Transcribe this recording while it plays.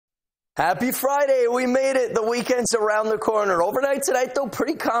Happy Friday. We made it. The weekend's around the corner. Overnight tonight, though,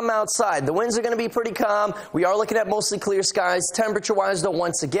 pretty calm outside. The winds are going to be pretty calm. We are looking at mostly clear skies. Temperature-wise, though,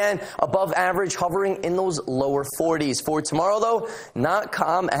 once again, above average, hovering in those lower 40s. For tomorrow, though, not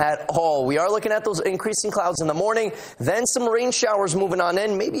calm at all. We are looking at those increasing clouds in the morning, then some rain showers moving on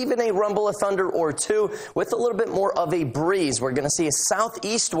in, maybe even a rumble of thunder or two with a little bit more of a breeze. We're going to see a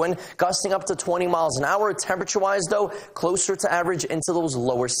southeast wind gusting up to 20 miles an hour. Temperature-wise, though, closer to average into those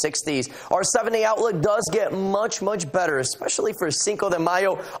lower 60s. Our 7-day outlook does get much better, especially for Cinco de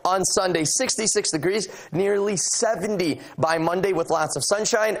Mayo on Sunday. 66 degrees, nearly 70 by Monday with lots of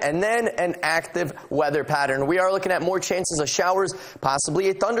sunshine, and then an active weather pattern. We are looking at more chances of showers, possibly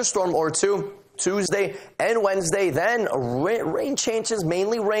a thunderstorm or two. Tuesday and Wednesday, then rain changes,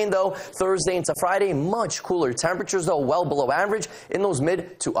 mainly rain though, Thursday into Friday. Much cooler temperatures though, well below average in those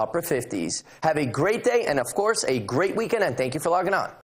mid to upper 50s. Have a great day and of course a great weekend, and thank you for logging on.